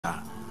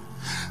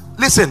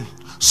Listen,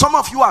 some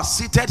of you are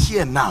seated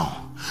here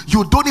now.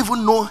 You don't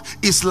even know,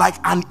 it's like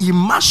an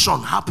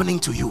immersion happening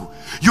to you.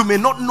 You may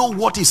not know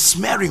what is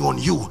smearing on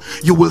you.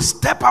 You will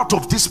step out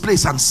of this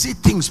place and see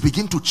things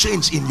begin to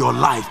change in your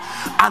life,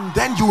 and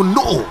then you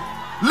know.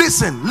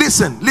 Listen.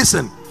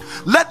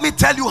 Let me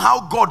tell you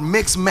how God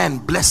makes men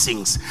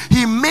blessings.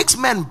 He makes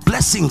men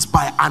blessings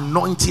by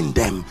anointing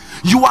them.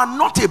 You are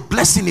not a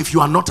blessing if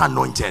you are not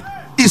anointed.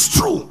 It's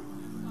true.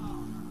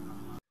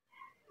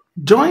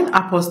 Join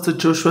Apostle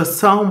Joshua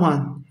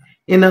Selman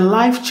in a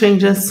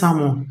life-changing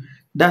sermon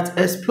that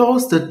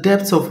explores the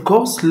depths of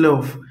God's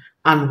love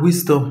and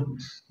wisdom.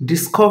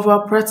 Discover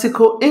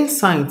practical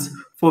insights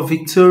for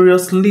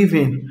victorious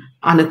living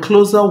and a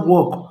closer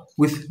walk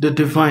with the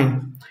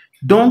divine.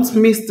 Don't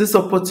miss this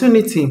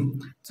opportunity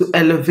to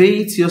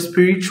elevate your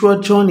spiritual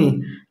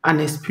journey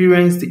and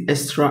experience the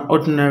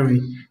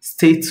extraordinary.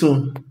 Stay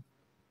tuned.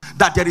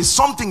 That there is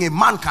something a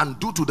man can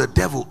do to the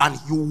devil, and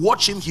you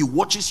watch him, he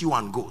watches you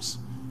and goes.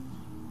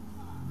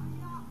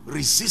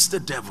 Resist the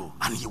devil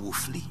and he will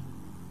flee.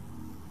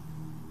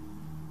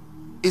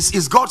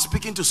 Is God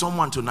speaking to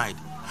someone tonight?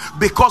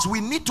 Because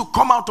we need to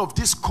come out of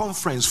this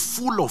conference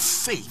full of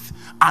faith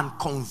and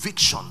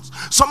convictions.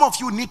 Some of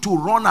you need to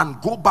run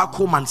and go back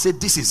home and say,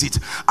 this is it.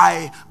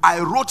 I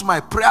wrote my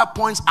prayer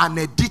points and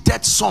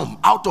edited some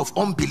out of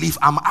unbelief.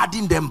 I'm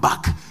adding them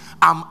back.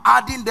 I'm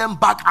adding them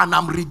back, and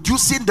I'm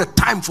reducing the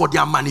time for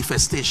their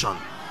manifestation.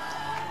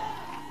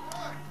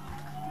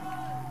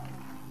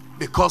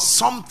 Because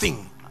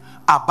something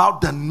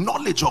about the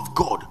knowledge of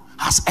God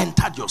has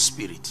entered your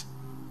spirit.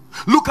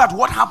 Look at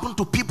what happened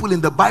to people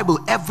in the Bible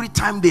every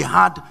time they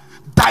had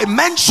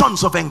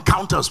dimensions of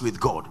encounters with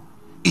God.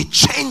 It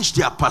changed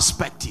their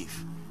perspective.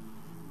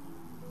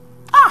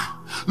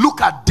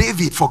 Look at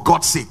David, for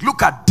God's sake.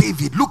 Look at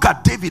David. Look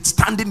at David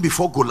standing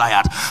before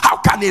Goliath. How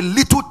can a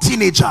little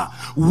teenager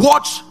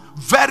watch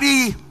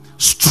very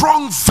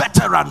strong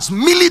veterans,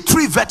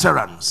 military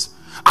veterans,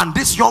 and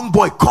this young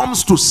boy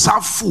comes to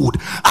serve food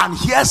and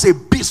hears a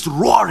beast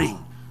roaring,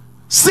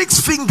 6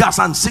 fingers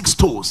and 6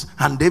 toes,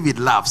 and David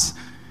laughs.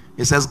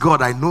 He says,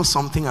 God, I know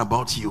something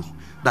about you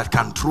that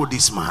can throw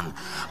this man.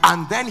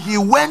 And then he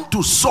went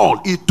to Saul.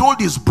 He told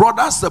his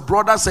brothers. The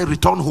brothers said,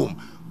 return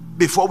home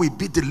before we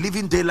beat the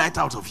living daylight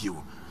out of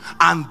you.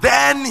 And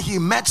then he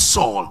met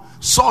Saul.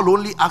 Saul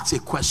only asked a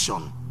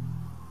question: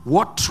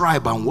 what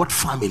tribe and what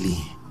family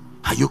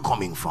are you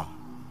coming from?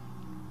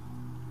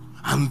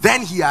 And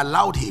then he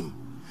allowed him,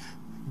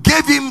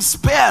 gave him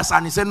spears,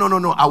 and he said,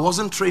 no, I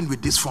wasn't trained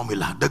with this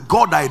formula. The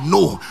God I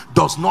know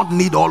does not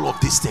need all of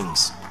these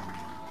things.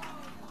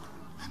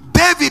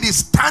 David is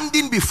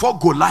standing before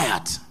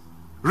Goliath.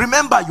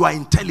 Remember, you are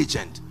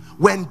intelligent.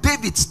 When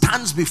David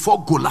stands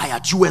before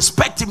Goliath, you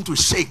expect him to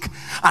shake.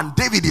 And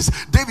David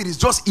is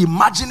just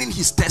imagining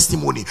his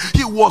testimony.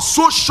 He was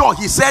so sure.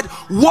 He said,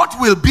 what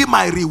will be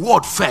my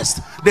reward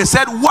first? They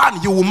said,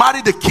 1, you will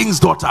marry the king's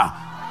daughter.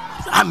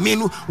 I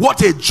mean,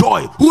 what a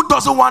joy. Who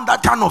doesn't want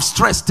that kind of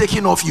stress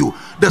taken off you?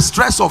 The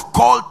stress of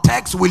call,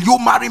 text, will you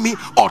marry me?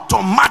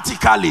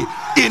 Automatically,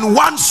 in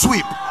one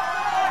sweep.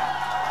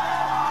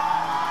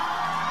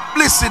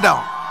 Please sit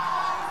down.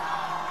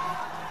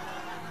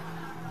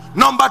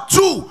 Number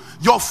 2,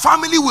 your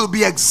family will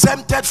be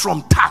exempted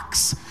from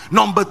tax.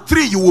 Number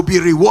 3, you will be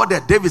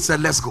rewarded. David said,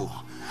 let's go.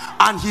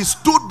 And he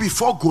stood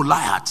before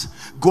Goliath.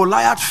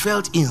 Goliath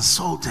felt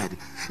insulted.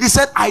 He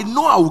said, I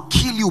know I will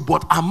kill you,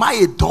 but am I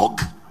a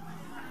dog?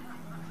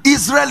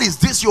 Israel, is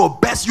this your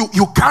best?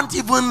 You can't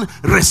even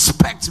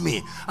respect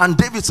me. And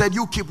David said,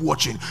 you keep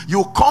watching.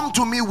 You come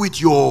to me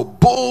with your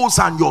bows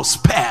and your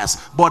spears,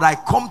 but I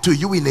come to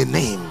you in a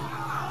name.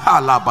 I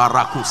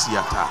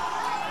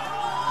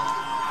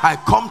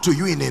come to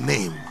you in a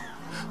name.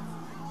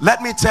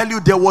 Let me tell you,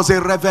 there was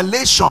a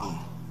revelation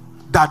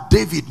that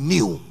David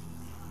knew.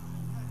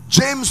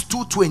 James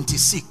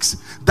 2:26,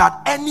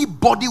 that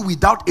anybody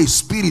without a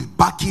spirit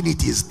backing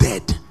it is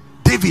dead.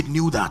 David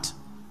knew that.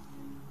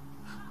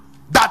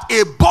 That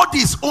a body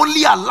is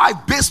only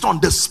alive based on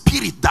the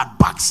spirit that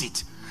backs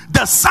it.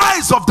 The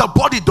size of the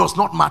body does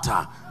not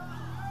matter.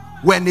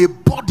 When a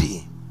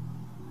body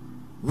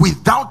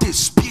without a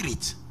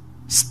spirit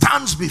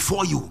stands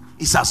before you,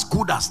 it's as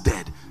good as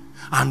dead.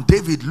 And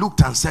David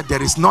looked and said,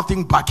 there is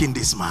nothing backing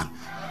this man.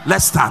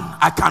 Let's stand.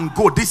 I can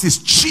go. This is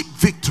cheap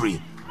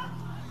victory.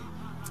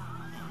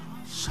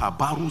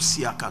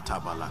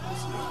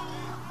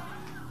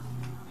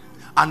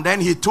 And then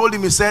he told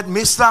him, he said,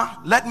 mister,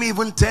 let me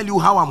even tell you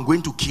how I'm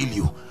going to kill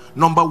you.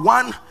 Number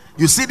 1,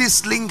 you see this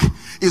sling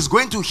is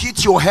going to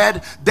hit your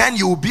head, then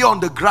you will be on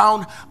the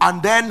ground,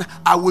 and then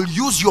I will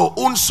use your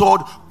own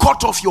sword,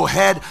 cut off your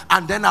head,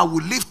 and then I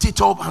will lift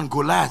it up. And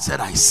Goliath said,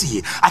 I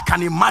see. I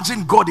can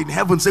imagine God in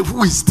heaven say,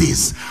 who is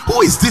this?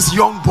 Who is this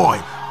young boy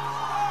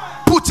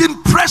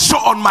putting pressure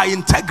on my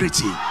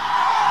integrity?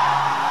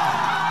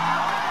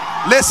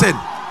 Listen,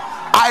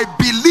 I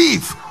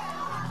believe.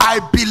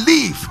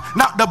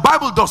 Now the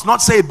Bible does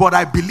not say it, but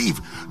I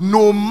believe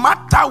no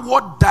matter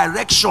what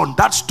direction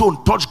that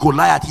stone touched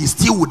Goliath, he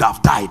still would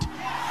have died.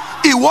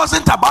 It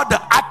wasn't about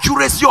the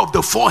accuracy of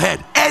the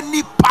forehead.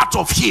 Any part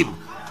of him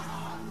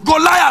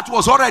Goliath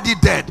was already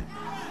dead.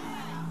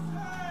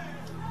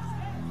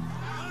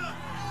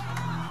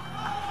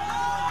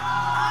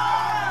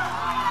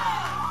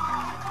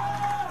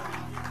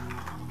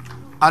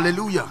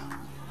 Hallelujah.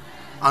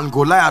 And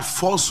Goliath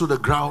falls to the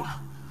ground,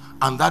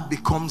 and that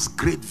becomes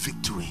great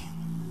victory.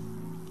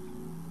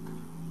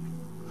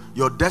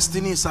 Your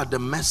destiny is at the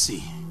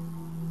mercy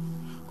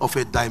of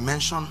a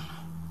dimension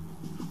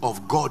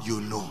of God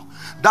you know.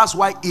 That's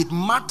why it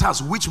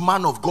matters which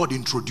man of God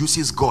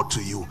introduces God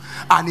to you,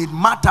 and it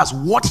matters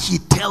what he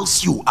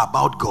tells you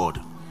about God.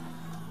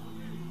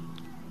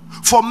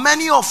 For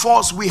many of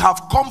us, we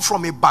have come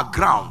from a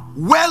background,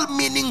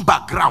 well-meaning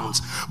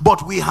backgrounds,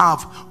 but we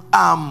have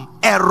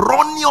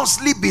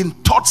erroneously been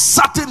taught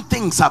certain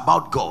things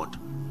about God.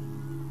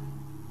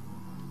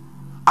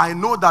 I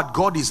know that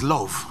God is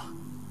love.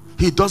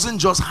 He doesn't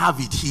just have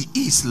it, he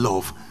is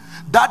love.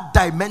 That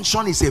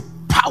dimension is a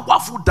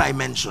powerful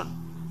dimension,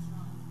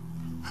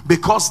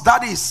 because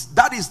that is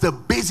the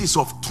basis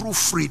of true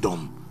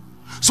freedom.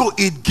 So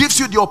it gives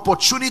you the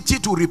opportunity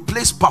to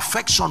replace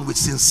perfection with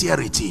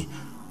sincerity.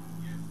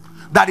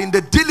 That in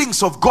the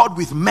dealings of God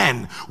with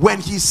men,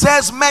 when he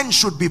says men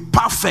should be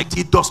perfect,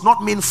 it does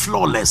not mean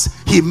flawless.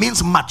 He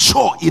means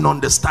mature in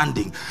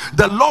understanding.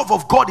 The love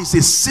of God is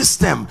a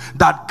system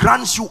that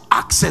grants you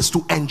access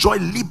to enjoy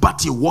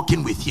liberty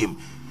walking with him.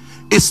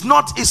 It's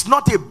not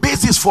a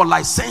basis for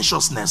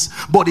licentiousness,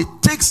 but it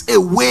takes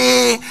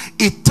away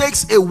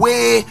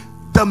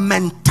the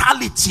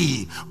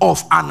mentality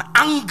of an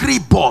angry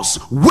boss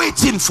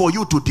waiting for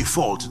you to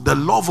default. The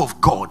love of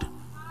God.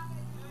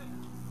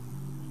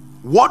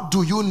 What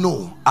do you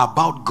know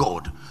about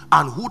God,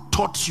 and who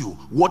taught you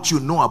what you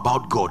know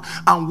about God,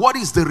 and what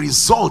is the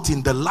result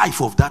in the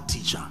life of that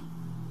teacher?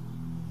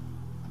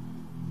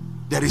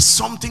 There is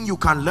something you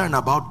can learn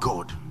about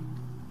God.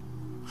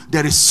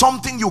 There is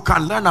something you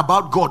can learn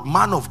about God,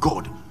 man of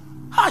God,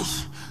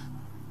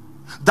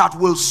 that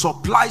will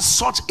supply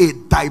such a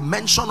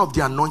dimension of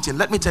the anointing.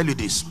 Let me tell you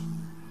this.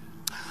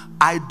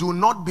 I do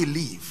not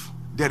believe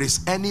there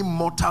is any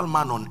mortal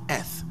man on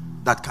earth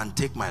that can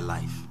take my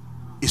life.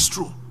 It's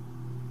true.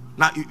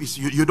 Now,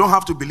 you don't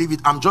have to believe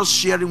it. I'm just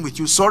sharing with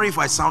you. Sorry if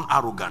I sound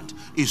arrogant.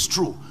 It's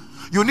true.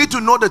 You need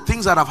to know the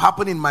things that have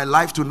happened in my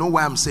life to know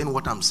why I'm saying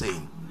what I'm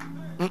saying.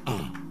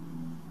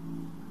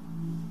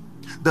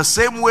 The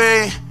same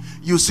way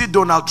you see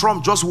Donald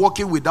Trump just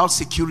walking without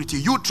security,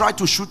 you try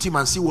to shoot him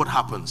and see what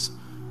happens.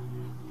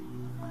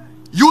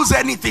 Use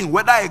anything,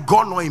 whether a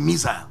gun or a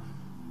missile.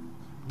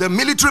 The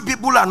military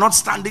people are not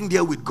standing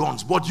there with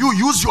guns, but you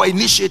use your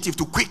initiative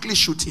to quickly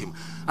shoot him.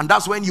 And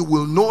that's when you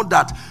will know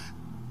that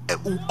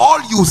all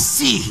you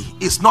see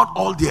is not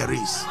all there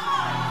is.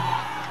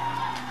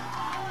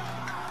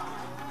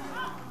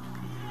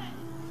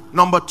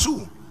 Number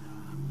two,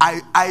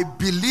 I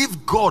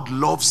believe God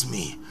loves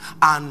me,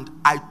 and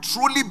I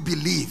truly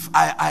believe,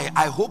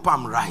 I hope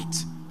I'm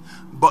right,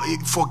 but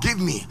forgive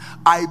me,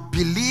 I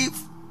believe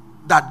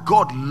that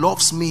God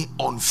loves me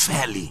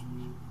unfairly.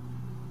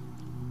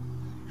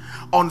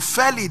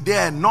 Unfairly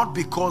there, not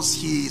because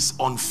he is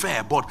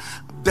unfair, but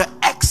the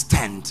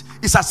extent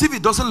is as if he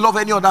doesn't love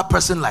any other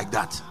person like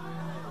that.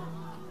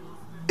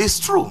 It's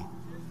true.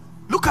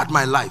 Look at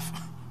my life.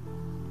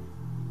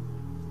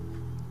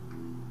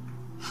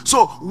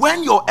 So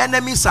when your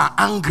enemies are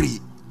angry,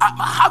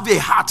 have a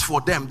heart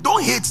for them.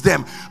 Don't hate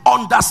them.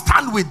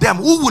 Understand with them.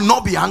 Who will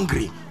not be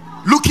angry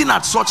looking at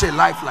such a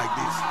life like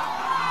this?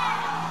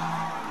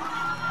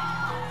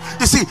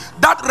 You see,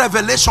 that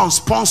revelation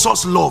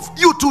sponsors love.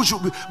 You too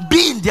should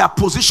be in their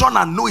position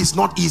and know it's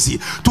not easy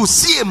to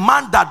see a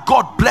man that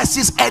God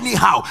blesses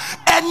anyhow.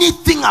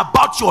 Anything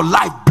about your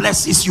life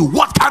blesses you.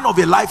 What kind of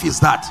a life is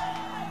that?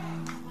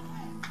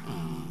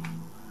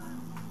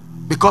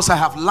 Because I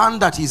have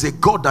learned that he's a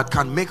God that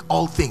can make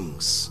all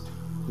things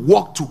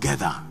work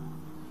together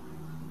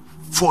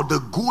for the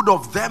good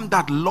of them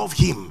that love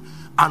him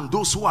and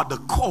those who are the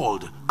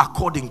called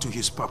according to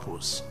his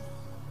purpose.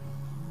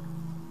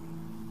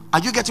 Are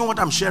you getting what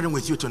I'm sharing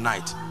with you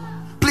tonight?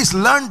 Please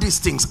learn these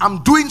things.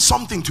 I'm doing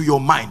something to your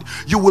mind.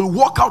 You will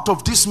walk out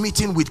of this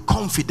meeting with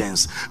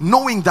confidence,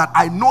 knowing that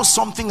I know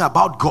something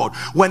about God.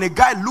 When a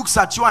guy looks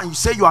at you and you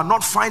say you are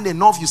not fine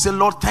enough, you say,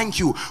 Lord, thank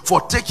you for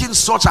taking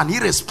such an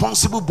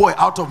irresponsible boy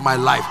out of my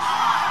life.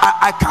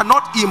 I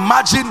cannot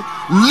imagine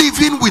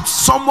living with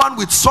someone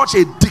with such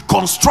a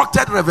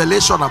deconstructed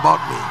revelation about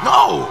me.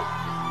 No.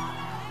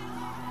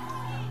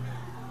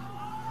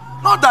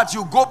 Not that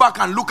you go back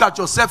and look at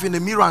yourself in the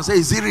mirror and say,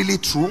 is it really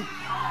true?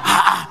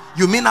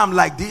 You mean I'm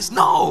like this?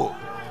 No.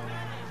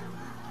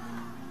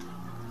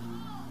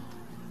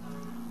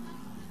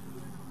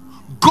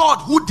 God,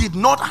 who did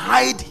not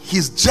hide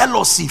his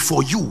jealousy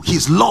for you,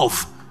 his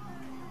love.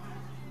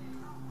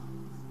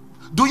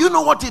 Do you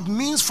know what it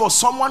means for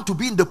someone to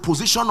be in the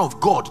position of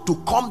God, to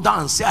come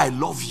down and say, I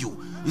love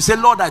you? You say,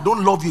 Lord, I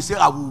don't love you. You say,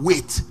 I will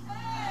wait.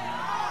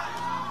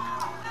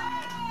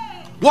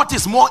 What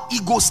is more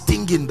ego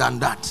stinging than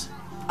that?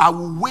 I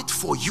will wait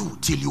for you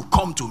till you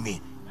come to me.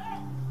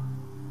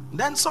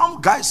 Then some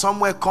guy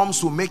somewhere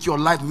comes to make your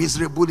life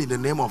miserable in the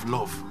name of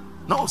love.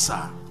 No,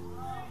 sir.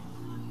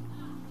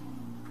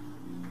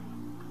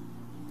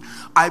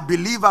 I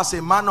believe as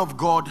a man of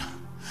God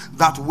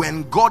that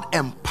when God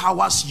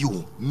empowers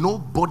you,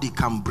 nobody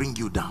can bring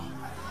you down.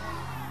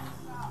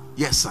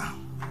 Yes, sir.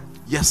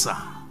 Yes, sir.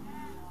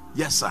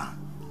 Yes, sir.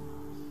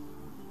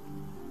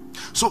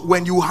 So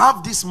when you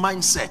have this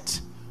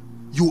mindset,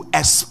 you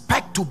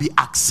expect to be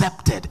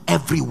accepted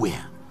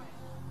everywhere.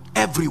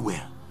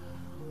 Everywhere.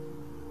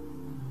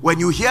 When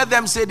you hear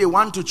them say they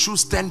want to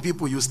choose 10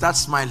 people, you start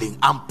smiling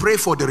and pray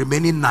for the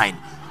remaining 9.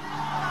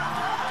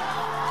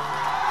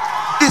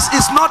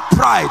 It's not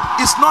pride.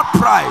 It's not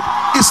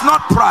pride. It's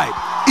not pride.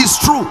 It's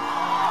true.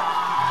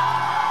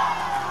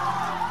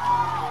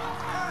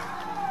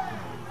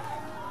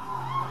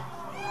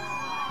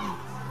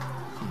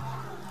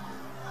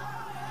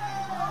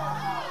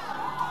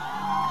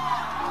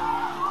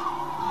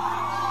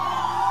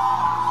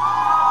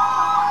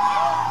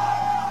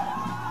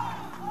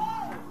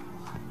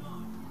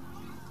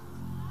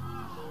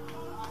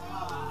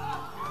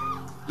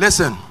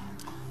 Listen,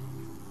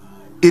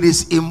 it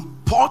is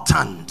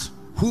important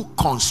who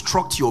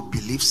construct your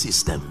belief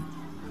system.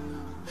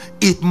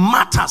 It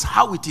matters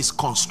how it is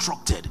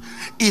constructed.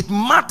 It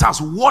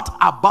matters what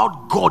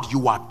about God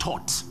you are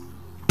taught.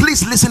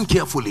 Please listen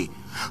carefully.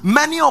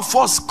 Many of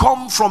us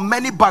come from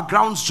many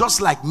backgrounds just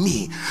like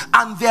me,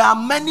 and there are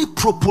many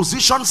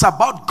propositions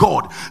about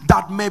God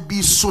that may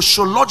be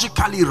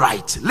sociologically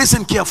right.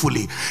 Listen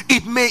carefully.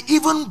 It may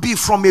even be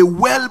from a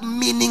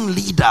well-meaning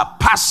leader,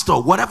 pastor,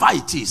 whatever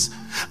it is.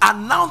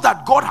 And now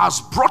that God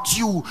has brought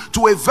you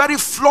to a very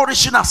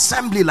flourishing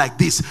assembly like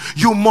this,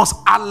 you must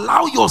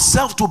allow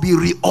yourself to be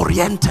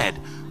reoriented,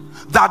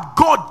 that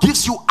God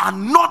gives you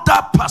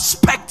another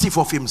perspective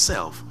of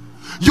himself.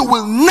 You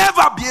will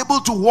never be able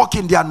to walk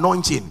in the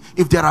anointing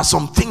if there are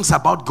some things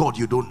about God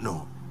you don't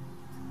know.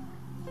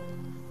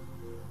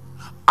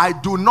 I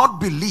do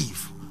not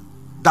believe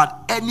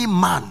that any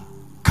man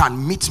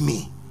can meet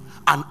me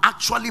and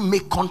actually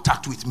make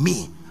contact with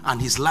me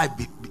and his life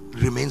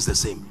remains the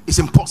same. It's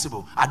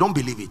impossible. I don't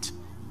believe it.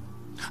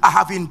 I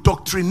have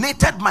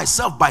indoctrinated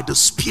myself by the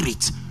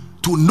Spirit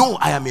to know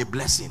I am a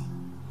blessing.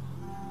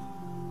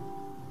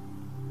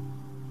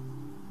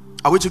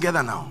 Are we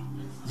together now?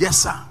 Yes,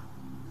 sir.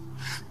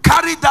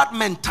 Carry that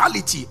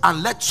mentality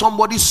and let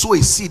somebody sow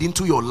a seed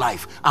into your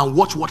life and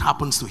watch what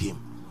happens to him.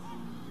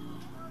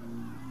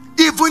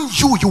 Even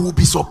you will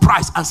be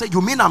surprised and say,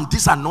 you mean I'm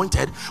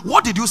disanointed?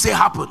 What did you say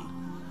happened?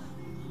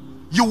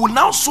 You will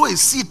now sow a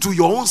seed to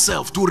your own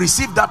self to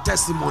receive that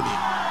testimony.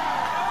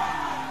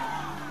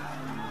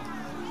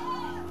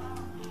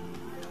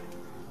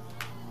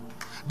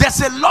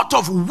 There's a lot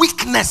of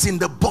weakness in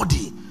the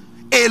body.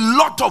 A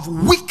lot of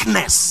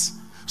weakness.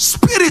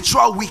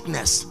 Spiritual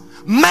weakness.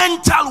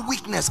 Mental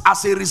weakness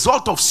as a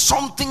result of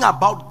something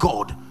about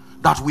God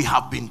that we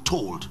have been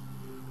told.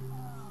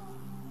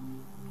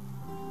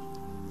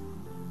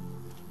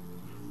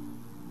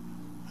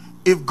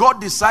 If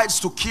God decides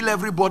to kill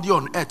everybody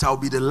on earth, I'll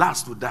be the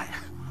last to die.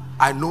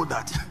 I know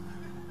that.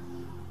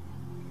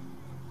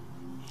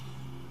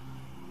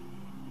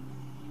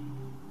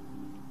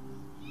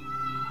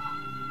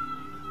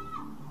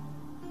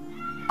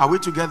 Are we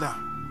together?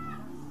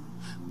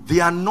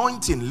 The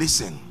anointing,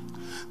 listen.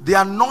 The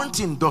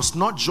anointing does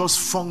not just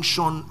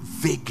function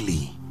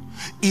vaguely.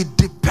 It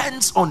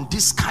depends on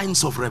these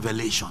kinds of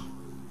revelation.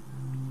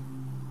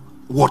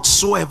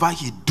 Whatsoever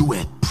he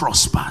doeth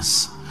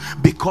prospers,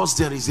 because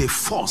there is a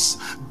force.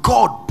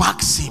 God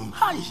backs him.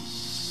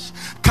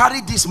 Carry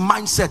this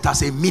mindset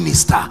as a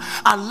minister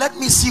and let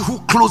me see who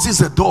closes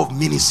the door of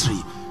ministry.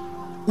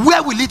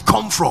 Where will it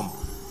come from?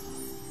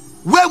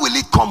 Where will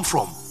it come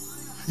from?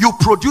 You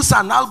produce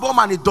an album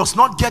and it does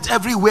not get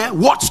everywhere.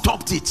 What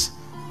stopped it?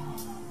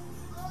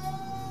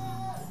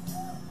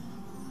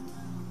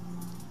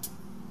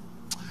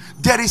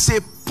 There is a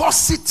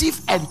positive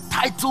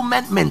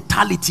entitlement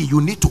mentality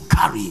you need to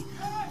carry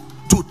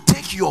to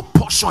take your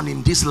portion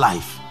in this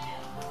life.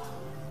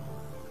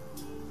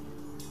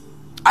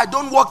 I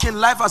don't walk in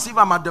life as if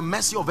I'm at the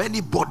mercy of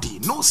anybody.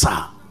 No,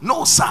 sir.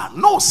 No, sir.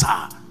 No,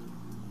 sir.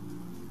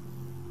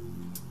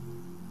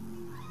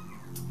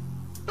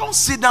 Don't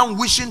sit down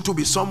wishing to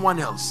be someone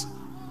else.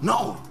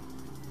 No.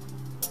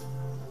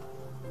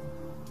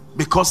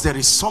 Because there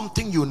is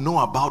something you know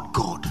about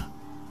God.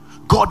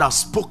 God has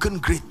spoken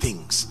great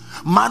things.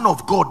 Man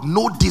of God,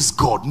 know this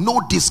God,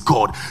 know this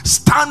God.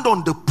 Stand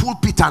on the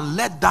pulpit and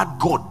let that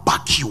God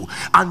back you,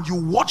 and you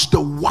watch the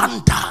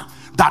wonder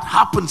that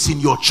happens in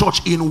your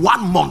church in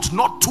 1 month,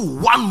 not 2,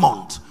 1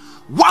 month.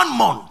 1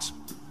 month.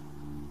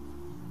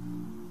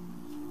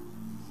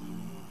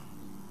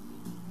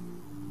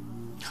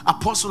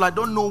 Apostle, I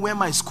don't know where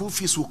my school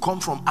fees will come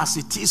from as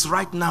it is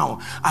right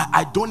now.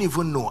 I don't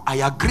even know.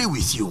 I agree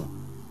with you.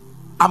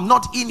 I'm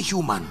not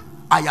inhuman.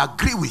 I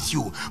agree with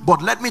you.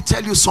 But let me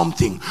tell you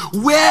something.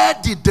 Where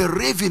did the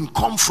raven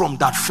come from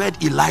that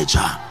fed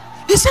Elijah?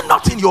 Is it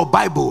not in your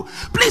Bible?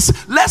 Please,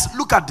 let's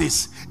look at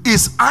this.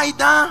 Is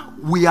either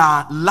we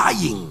are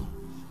lying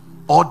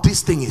or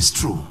this thing is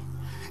true.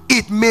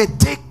 It may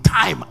take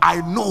time,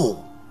 I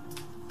know.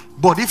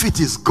 But if it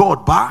is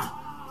God,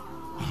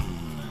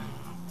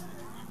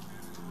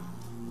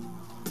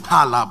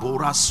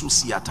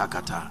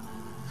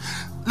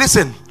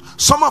 Listen,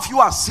 some of you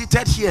are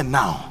seated here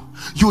now.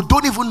 You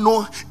don't even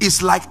know,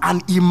 it's like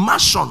an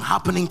immersion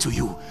happening to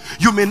you.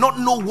 You may not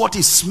know what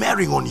is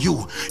smearing on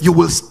you. You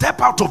will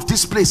step out of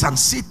this place and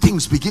see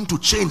things begin to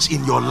change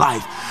in your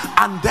life,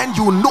 and then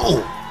you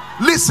know.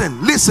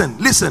 Listen, listen,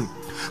 listen.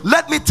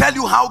 Let me tell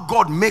you how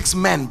God makes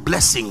men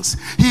blessings.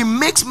 He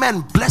makes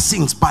men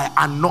blessings by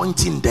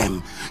anointing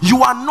them.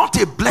 You are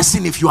not a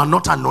blessing if you are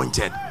not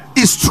anointed.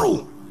 It's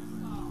true.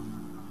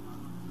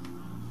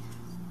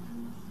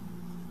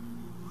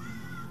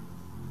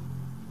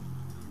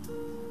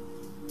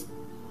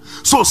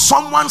 So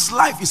someone's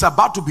life is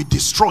about to be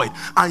destroyed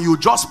and you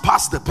just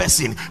pass the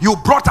person. You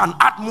brought an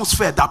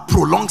atmosphere that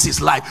prolongs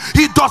his life.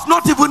 He does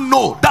not even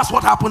know that's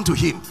what happened to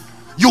him.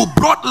 You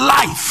brought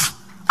life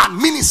and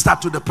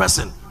ministered to the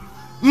person.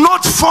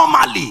 Not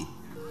formally.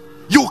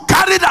 You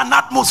carried an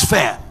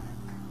atmosphere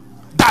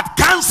that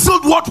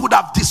cancelled what would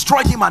have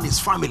destroyed him and his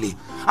family.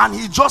 And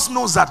he just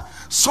knows that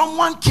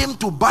someone came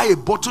to buy a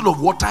bottle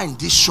of water in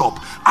this shop.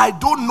 I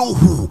don't know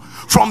who.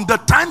 From the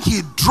time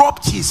he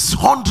dropped his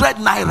 100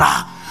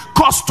 naira,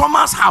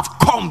 customers have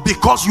come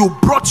because you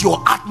brought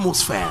your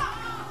atmosphere.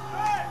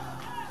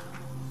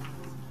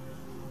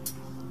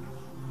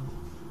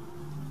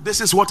 This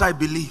is what I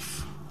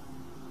believe.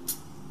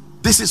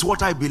 This is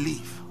what I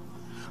believe.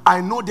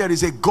 I know there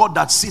is a God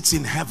that sits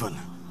in heaven.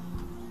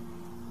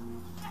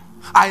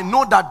 I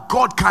know that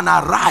God can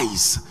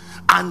arise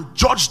and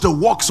judge the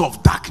works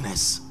of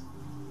darkness.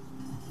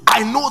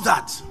 I know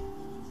that.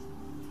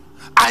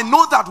 I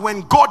know that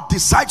when God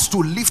decides to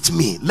lift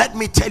me, let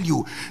me tell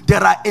you,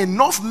 there are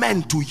enough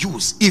men to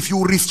use. If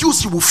you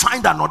refuse, you will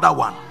find another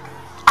one.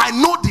 I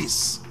know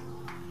this.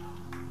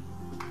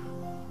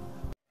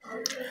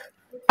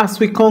 As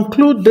we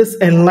conclude this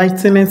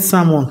enlightening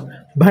sermon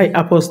by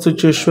Apostle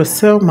Joshua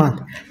Selman,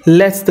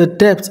 let the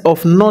depth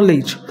of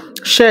knowledge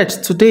shared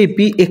today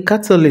be a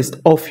catalyst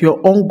of your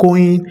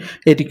ongoing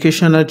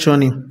educational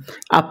journey.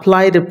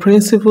 Apply the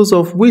principles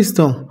of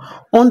wisdom,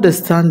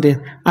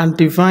 understanding, and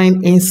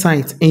divine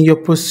insight in your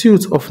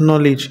pursuit of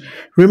knowledge.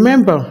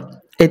 Remember,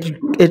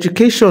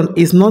 education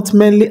is not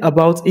merely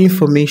about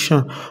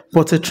information,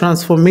 but a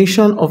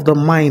transformation of the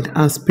mind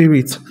and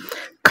spirit.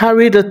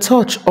 Carry the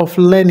touch of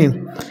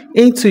learning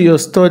into your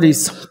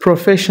studies,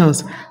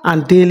 professions,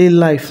 and daily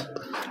life.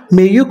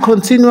 May you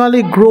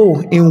continually grow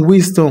in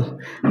wisdom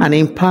and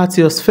impart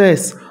your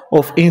spheres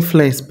of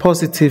influence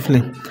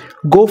positively.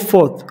 Go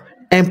forth,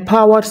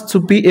 empowered to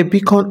be a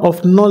beacon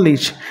of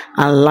knowledge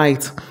and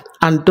light.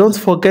 And don't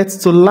forget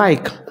to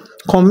like,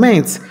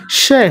 comment,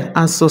 share,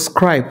 and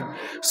subscribe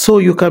so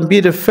you can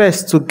be the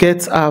first to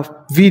get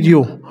our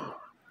video.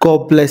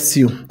 God bless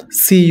you.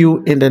 See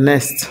you in the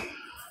next.